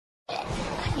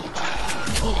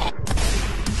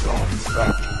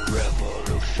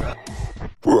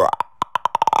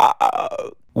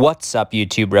What's up,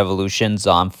 YouTube Revolution?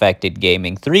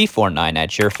 ZombfectedGaming 349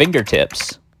 at your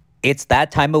fingertips. It's that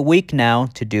time of week now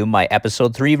to do my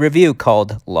episode 3 review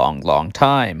called Long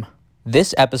Time.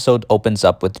 This episode opens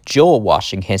up with Joel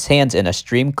washing his hands in a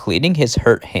stream, cleaning his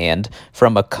hurt hand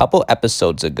from a couple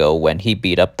episodes ago when he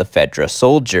beat up the Fedra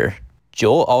soldier.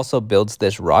 Joel also builds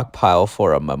this rock pile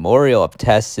for a memorial of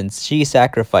Tess since she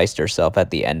sacrificed herself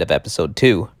at the end of episode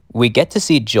 2. We get to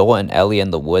see Joel and Ellie in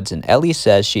the woods, and Ellie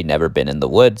says she'd never been in the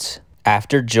woods.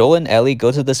 After Joel and Ellie go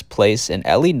to this place, and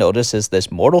Ellie notices this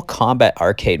Mortal Kombat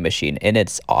arcade machine, and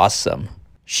it's awesome.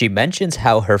 She mentions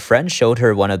how her friend showed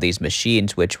her one of these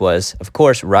machines, which was, of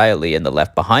course, Riley in the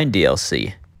Left Behind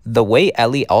DLC. The way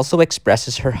Ellie also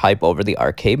expresses her hype over the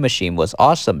arcade machine was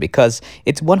awesome because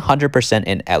it's 100%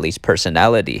 in Ellie's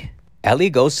personality. Ellie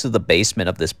goes to the basement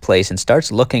of this place and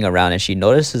starts looking around, and she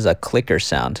notices a clicker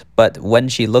sound, but when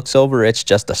she looks over, it's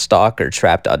just a stalker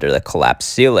trapped under the collapsed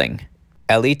ceiling.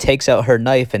 Ellie takes out her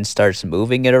knife and starts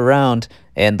moving it around,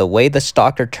 and the way the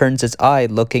stalker turns its eye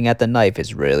looking at the knife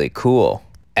is really cool.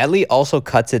 Ellie also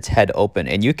cuts its head open,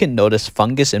 and you can notice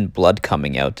fungus and blood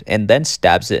coming out, and then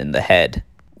stabs it in the head.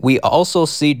 We also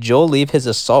see Joel leave his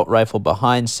assault rifle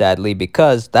behind, sadly,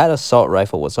 because that assault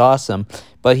rifle was awesome,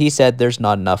 but he said there's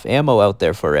not enough ammo out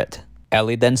there for it.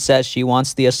 Ellie then says she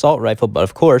wants the assault rifle, but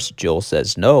of course, Joel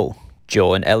says no.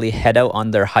 Joel and Ellie head out on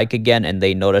their hike again, and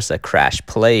they notice a crashed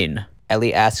plane.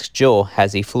 Ellie asks Joel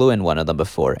has he flew in one of them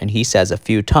before, and he says a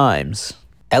few times.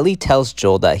 Ellie tells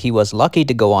Joel that he was lucky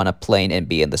to go on a plane and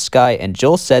be in the sky, and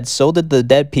Joel said so did the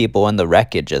dead people in the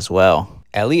wreckage as well.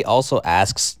 Ellie also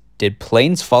asks, did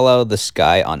planes fall out of the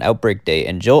sky on Outbreak Day?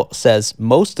 And Joel says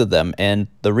most of them, and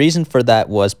the reason for that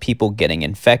was people getting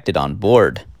infected on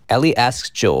board. Ellie asks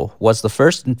Joel, was the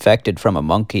first infected from a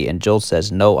monkey? And Joel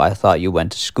says, no, I thought you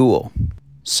went to school.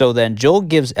 So then Joel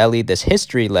gives Ellie this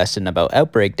history lesson about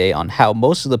Outbreak Day on how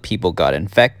most of the people got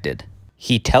infected.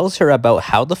 He tells her about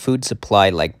how the food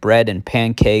supply like bread and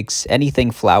pancakes,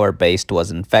 anything flour-based, was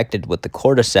infected with the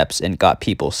cordyceps and got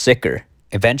people sicker.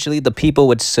 Eventually, the people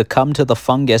would succumb to the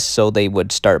fungus, so they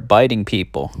would start biting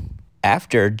people.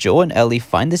 After, Joel and Ellie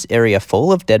find this area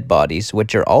full of dead bodies,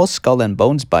 which are all skull and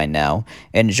bones by now,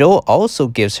 and Joel also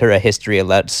gives her a history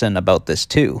lesson about this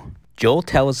too. Joel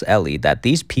tells Ellie that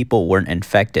these people weren't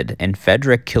infected, and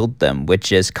Fedra killed them,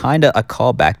 which is kinda a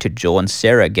callback to Joel and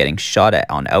Sarah getting shot at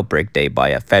on Outbreak Day by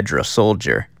a Fedra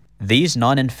soldier. These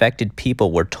non-infected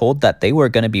people were told that they were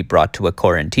going to be brought to a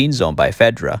quarantine zone by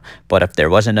Fedra, but if there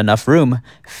wasn't enough room,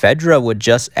 Fedra would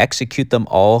just execute them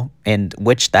all, and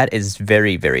which that is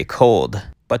very, very cold.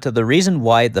 But the reason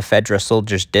why the Fedra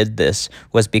soldiers did this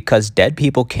was because dead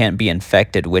people can't be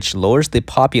infected, which lowers the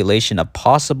population of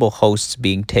possible hosts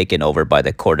being taken over by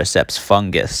the cordyceps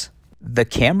fungus. The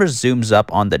camera zooms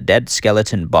up on the dead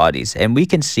skeleton bodies, and we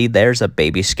can see there's a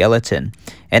baby skeleton.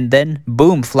 And then,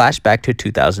 boom, flashback to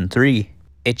 2003.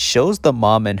 It shows the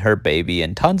mom and her baby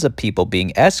and tons of people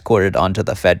being escorted onto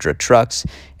the Fedra trucks,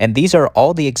 and these are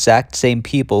all the exact same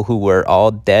people who were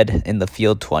all dead in the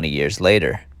field 20 years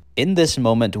later. In this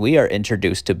moment, we are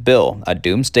introduced to Bill, a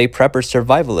doomsday prepper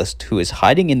survivalist who is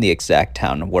hiding in the exact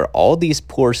town where all these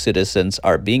poor citizens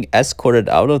are being escorted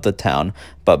out of the town,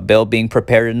 but Bill being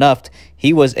prepared enough,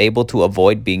 he was able to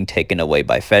avoid being taken away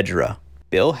by Fedra.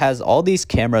 Bill has all these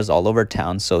cameras all over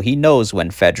town, so he knows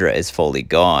when Fedra is fully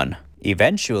gone.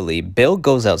 Eventually, Bill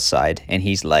goes outside and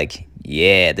he's like,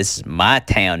 yeah, this is my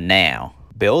town now.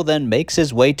 Bill then makes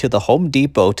his way to the Home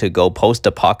Depot to go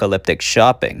post-apocalyptic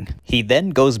shopping. He then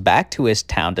goes back to his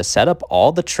town to set up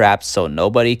all the traps so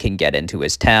nobody can get into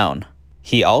his town.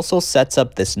 He also sets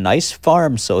up this nice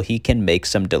farm so he can make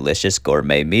some delicious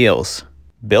gourmet meals.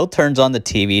 Bill turns on the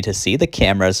TV to see the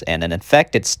cameras, and an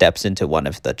infected steps into one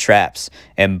of the traps,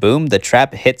 and boom, the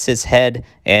trap hits his head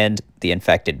and the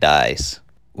infected dies.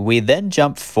 We then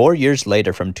jump 4 years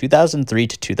later from 2003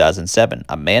 to 2007.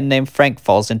 A man named Frank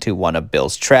falls into one of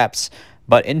Bill's traps,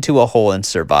 but into a hole and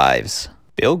survives.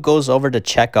 Bill goes over to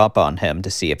check up on him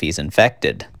to see if he's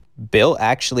infected. Bill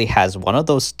actually has one of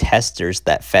those testers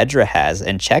that Fedra has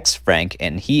and checks Frank,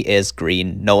 and he is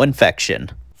green, no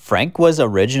infection. Frank was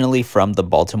originally from the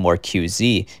Baltimore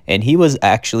QZ, and he was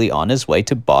actually on his way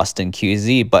to Boston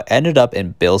QZ, but ended up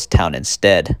in Bill's town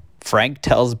instead. Frank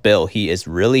tells Bill he is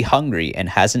really hungry and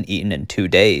hasn't eaten in 2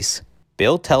 days.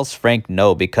 Bill tells Frank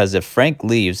no because if Frank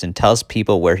leaves and tells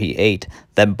people where he ate,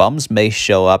 then bums may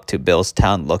show up to Bill's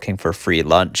town looking for free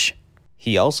lunch.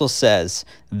 He also says,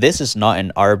 this is not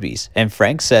an Arby's, and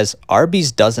Frank says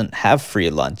Arby's doesn't have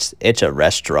free lunch, it's a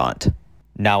restaurant.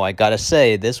 Now I gotta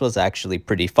say, this was actually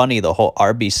pretty funny, the whole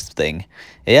Arby's thing.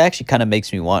 It actually kind of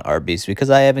makes me want Arby's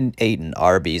because I haven't eaten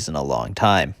Arby's in a long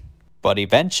time. But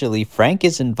eventually, Frank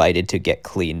is invited to get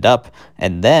cleaned up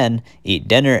and then eat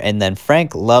dinner, and then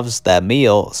Frank loves that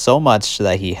meal so much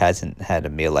that he hasn't had a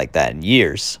meal like that in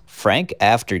years. Frank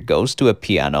after goes to a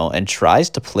piano and tries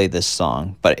to play this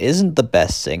song, but isn't the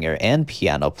best singer and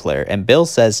piano player, and Bill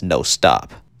says no,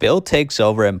 stop. Bill takes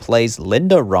over and plays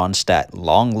Linda Ronstadt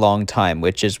Long Long Time,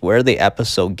 which is where the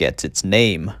episode gets its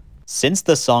name. Since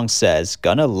the song says,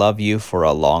 gonna love you for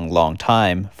a long, long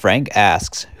time, Frank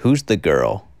asks, who's the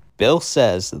girl? Bill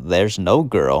says, there's no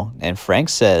girl, and Frank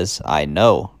says, I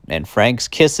know, and Frank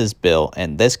kisses Bill,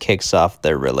 and this kicks off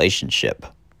their relationship.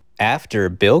 After,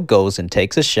 Bill goes and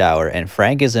takes a shower, and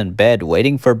Frank is in bed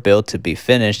waiting for Bill to be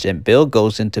finished, and Bill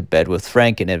goes into bed with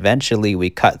Frank, and eventually we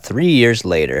cut 3 years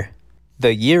later.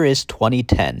 The year is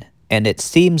 2010, and it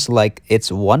seems like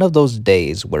it's one of those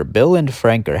days where Bill and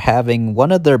Frank are having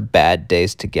one of their bad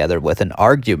days together with an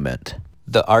argument.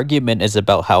 The argument is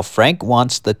about how Frank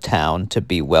wants the town to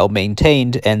be well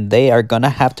maintained, and they are gonna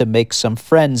have to make some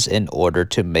friends in order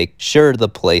to make sure the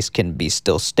place can be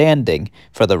still standing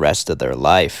for the rest of their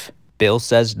life. Bill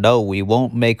says no, we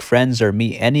won't make friends or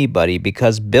meet anybody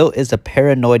because Bill is a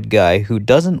paranoid guy who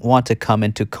doesn't want to come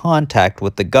into contact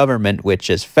with the government, which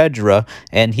is Fedra,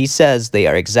 and he says they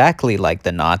are exactly like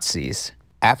the Nazis.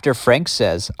 After Frank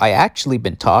says, I actually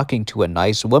been talking to a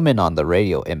nice woman on the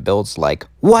radio, and Bill's like,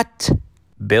 what?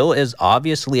 Bill is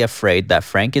obviously afraid that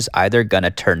Frank is either gonna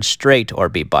turn straight or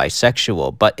be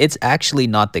bisexual, but it's actually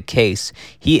not the case.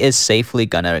 He is safely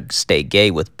gonna stay gay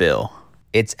with Bill.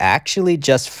 It's actually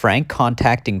just Frank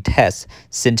contacting Tess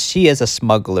since she is a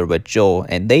smuggler with Joel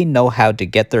and they know how to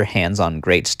get their hands on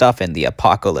great stuff in the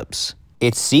apocalypse.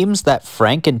 It seems that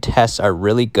Frank and Tess are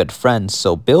really good friends,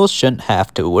 so Bill shouldn't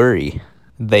have to worry.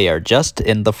 They are just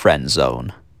in the friend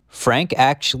zone. Frank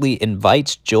actually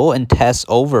invites Joel and Tess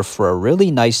over for a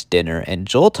really nice dinner, and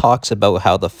Joel talks about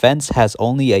how the fence has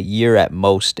only a year at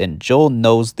most, and Joel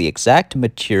knows the exact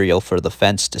material for the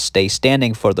fence to stay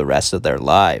standing for the rest of their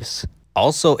lives.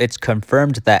 Also, it's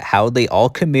confirmed that how they all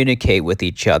communicate with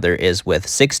each other is with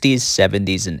 60s,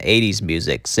 70s, and 80s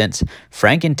music, since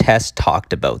Frank and Tess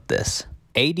talked about this.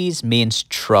 80s means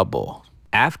trouble.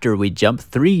 After, we jump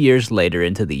 3 years later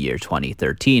into the year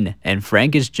 2013, and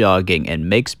Frank is jogging and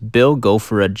makes Bill go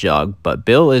for a jog, but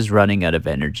Bill is running out of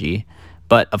energy.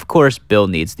 But of course, Bill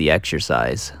needs the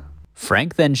exercise.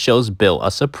 Frank then shows Bill a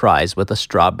surprise with a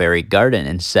strawberry garden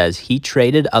and says he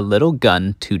traded a little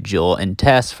gun to Joel and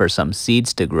Tess for some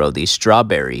seeds to grow these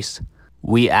strawberries.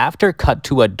 We after cut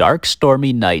to a dark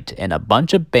stormy night, and a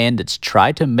bunch of bandits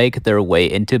try to make their way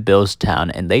into Bill's town,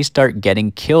 and they start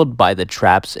getting killed by the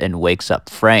traps and wakes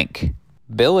up Frank.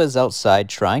 Bill is outside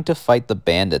trying to fight the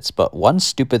bandits, but one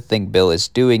stupid thing Bill is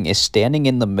doing is standing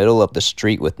in the middle of the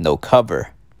street with no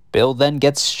cover. Bill then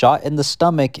gets shot in the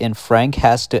stomach, and Frank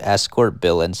has to escort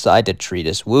Bill inside to treat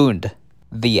his wound.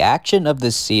 The action of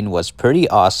this scene was pretty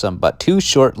awesome, but too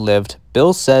short-lived.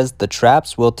 Bill says the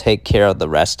traps will take care of the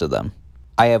rest of them.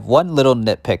 I have one little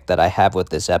nitpick that I have with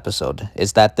this episode,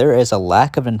 is that there is a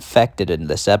lack of infected in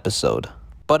this episode.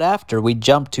 But after, we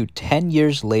jump to 10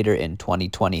 years later in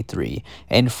 2023,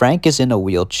 and Frank is in a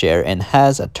wheelchair and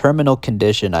has a terminal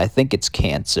condition. I think it's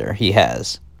cancer he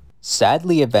has.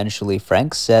 Sadly, eventually,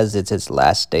 Frank says it's his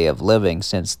last day of living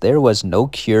since there was no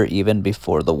cure even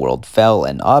before the world fell,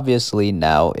 and obviously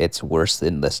now it's worse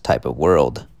in this type of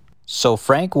world. So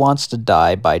Frank wants to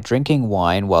die by drinking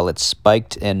wine while it's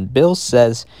spiked, and Bill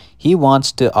says he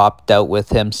wants to opt out with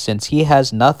him since he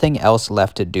has nothing else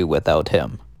left to do without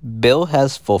him. Bill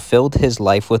has fulfilled his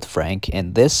life with Frank,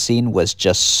 and this scene was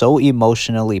just so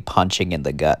emotionally punching in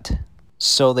the gut.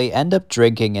 So they end up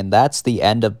drinking, and that's the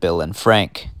end of Bill and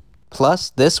Frank. Plus,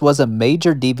 this was a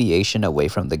major deviation away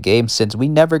from the game since we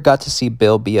never got to see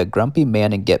Bill be a grumpy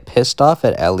man and get pissed off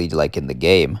at Ellie like in the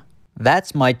game.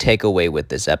 That's my takeaway with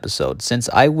this episode, since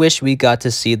I wish we got to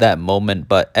see that moment,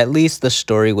 but at least the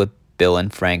story with Bill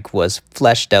and Frank was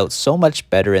fleshed out so much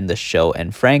better in the show,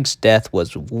 and Frank's death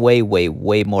was way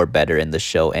more better in the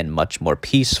show and much more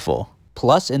peaceful.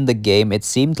 Plus, in the game, it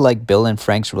seemed like Bill and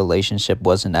Frank's relationship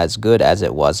wasn't as good as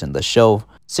it was in the show,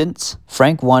 since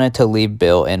Frank wanted to leave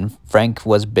Bill and Frank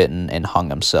was bitten and hung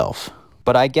himself.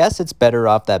 But I guess it's better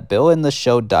off that Bill in the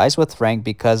show dies with Frank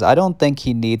because I don't think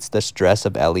he needs the stress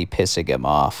of Ellie pissing him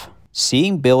off.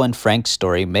 Seeing Bill and Frank's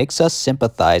story makes us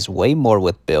sympathize way more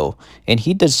with Bill, and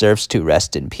he deserves to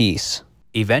rest in peace.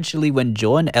 Eventually, when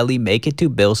Joel and Ellie make it to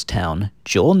Bill's town,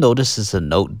 Joel notices a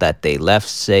note that they left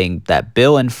saying that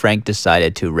Bill and Frank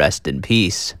decided to rest in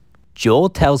peace. Joel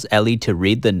tells Ellie to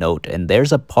read the note, and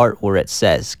there's a part where it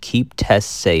says, "Keep Tess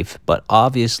safe," but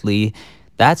obviously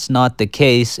that's not the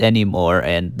case anymore,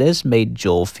 and this made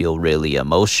Joel feel really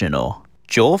emotional.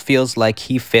 Joel feels like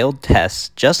he failed Tess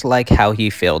just like how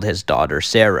he failed his daughter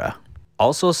Sarah.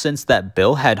 Also, since that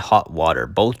Bill had hot water,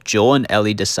 both Joel and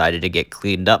Ellie decided to get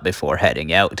cleaned up before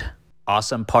heading out.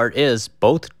 Awesome part is,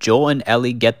 both Joel and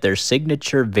Ellie get their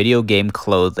signature video game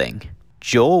clothing.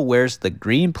 Joel wears the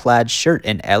green plaid shirt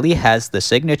and Ellie has the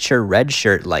signature red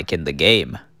shirt like in the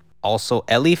game. Also,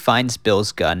 Ellie finds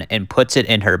Bill's gun and puts it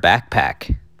in her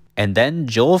backpack. And then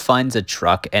Joel finds a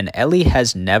truck and Ellie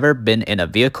has never been in a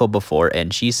vehicle before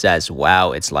and she says,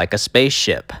 "Wow, it's like a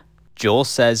spaceship." Joel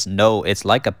says, "No, it's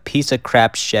like a piece of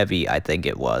crap Chevy," I think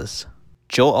it was.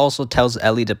 Joel also tells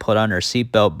Ellie to put on her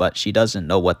seatbelt, but she doesn't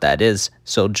know what that is,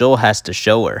 so Joel has to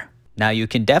show her. Now you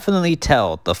can definitely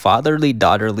tell the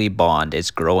fatherly-daughterly bond is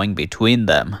growing between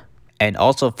them. And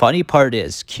also, funny part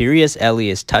is, curious Ellie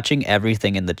is touching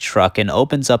everything in the truck and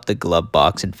opens up the glove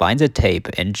box and finds a tape,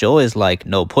 and Joel is like,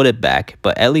 "No, put it back,"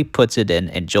 but Ellie puts it in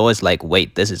and Joel is like,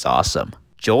 "Wait, this is awesome."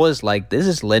 Joel is like, "This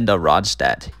is Linda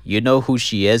Ronstadt. You know who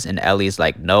she is?" And Ellie's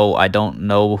like, "No, I don't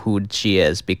know who she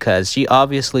is because she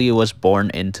obviously was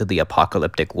born into the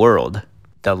apocalyptic world."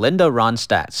 The Linda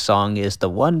Ronstadt song is the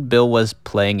one Bill was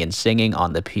playing and singing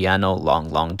on the piano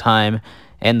long time,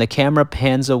 and the camera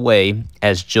pans away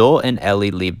as Joel and Ellie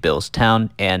leave Bill's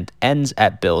town and ends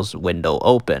at Bill's window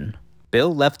open.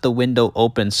 Bill left the window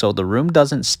open so the room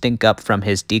doesn't stink up from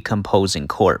his decomposing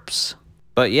corpse.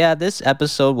 But yeah, this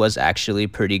episode was actually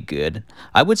pretty good.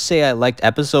 I would say I liked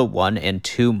episode 1 and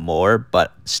 2 more,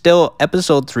 but still,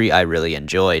 episode 3 I really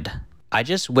enjoyed. I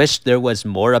just wish there was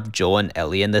more of Joel and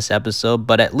Ellie in this episode,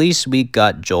 but at least we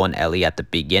got Joel and Ellie at the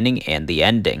beginning and the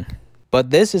ending. But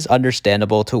this is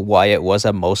understandable to why it was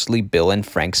a mostly Bill and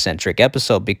Frank-centric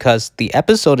episode, because the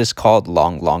episode is called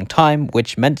Long Time,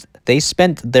 which meant they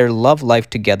spent their love life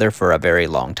together for a very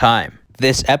long time.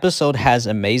 This episode has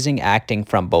amazing acting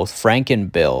from both Frank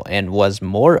and Bill and was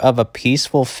more of a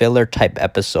peaceful filler type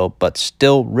episode, but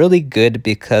still really good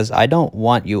because I don't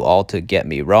want you all to get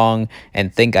me wrong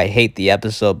and think I hate the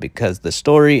episode, because the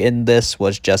story in this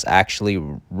was just actually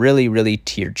really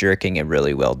tear-jerking and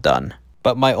really well done.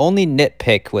 But my only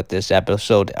nitpick with this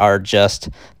episode are just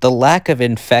the lack of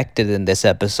infected in this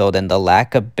episode and the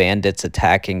lack of bandits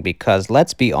attacking, because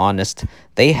let's be honest,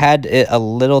 they had it a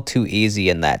little too easy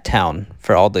in that town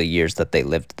for all the years that they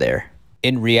lived there.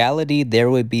 In reality,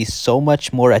 there would be so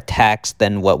much more attacks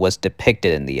than what was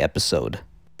depicted in the episode.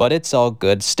 But it's all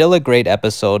good, still a great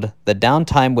episode. The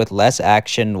downtime with less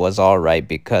action was alright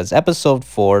because episode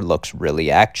 4 looks really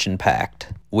action-packed.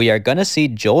 We are gonna see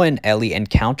Joel and Ellie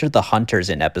encounter the hunters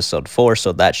in episode 4,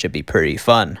 so that should be pretty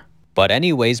fun. But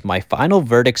anyways, my final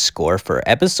verdict score for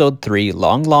episode 3,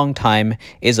 Long Time,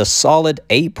 is a solid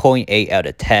 8.8 out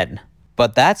of 10.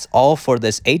 But that's all for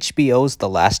this HBO's The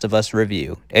Last of Us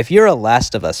review. If you're a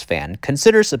Last of Us fan,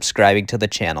 consider subscribing to the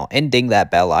channel and ding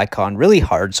that bell icon really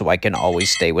hard so I can always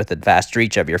stay within fast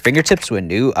reach of your fingertips when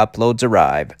new uploads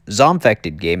arrive.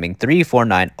 ZombfectedGaming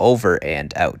 349 over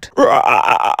and out.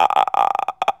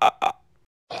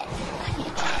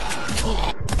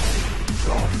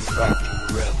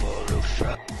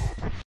 Revolution.